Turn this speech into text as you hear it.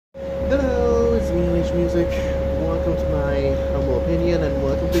Hello, it's me, LH Music. Welcome to my humble opinion, and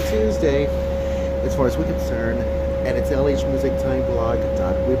welcome to Tuesday, as far as we're concerned. And it's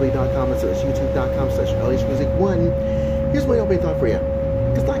lhmusictimeblog.weebly.com and youtube.com/lhmusic1. Here's my opening thought for you.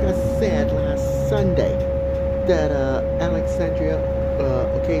 Because like I said last Sunday, that Alexandria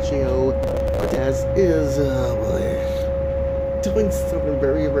Ocasio-Cortez is doing something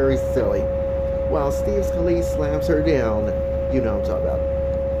very, very silly, while Steve Scalise slams her down. You know what I'm talking about.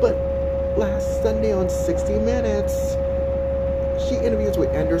 But last Sunday on 60 Minutes, she interviews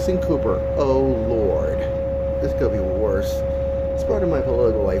with Anderson Cooper. Oh Lord, this could be worse. It's part of my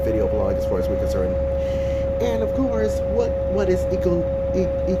political life video blog, as far as we're concerned. And of course, what is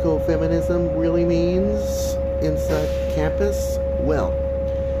ecofeminism really means inside campus? Well,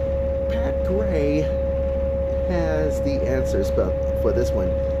 Pat Gray has the answers for this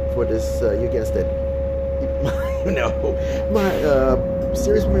one. For this, you guessed it. My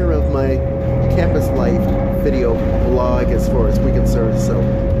series premiere of my campus life video blog, as far as we're concerned. So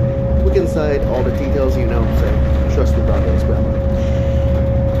look inside all the details, so trust me about it as well.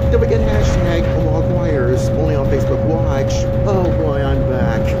 Don't forget hashtag Omaha Choirs, only on Facebook Watch. Oh boy, I'm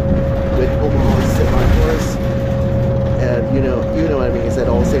back with Omaha Semi-Chorus. And you know what I mean. It's at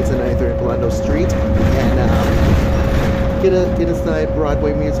All Saints and 93rd Orlando Street. And get inside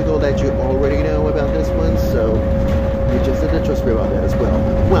Broadway musical that you already know about this one. So you just have to trust me about that as well.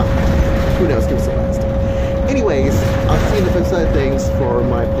 Well, who knows? Give us a last. Anyways, I'll see you in the flip side of things for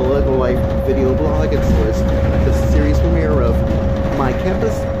my political life video blog, as well as the series premiere of my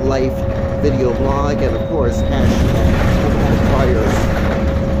campus life video blog, and of course, hashtag Omaha Choirs,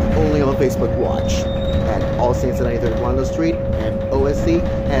 only on Facebook Watch at All Saints and 93rd Orlando Street, and OSC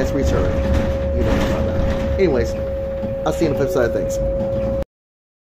has returned. You know what I'm talking about. Anyways, I'll see you in the flip side of things.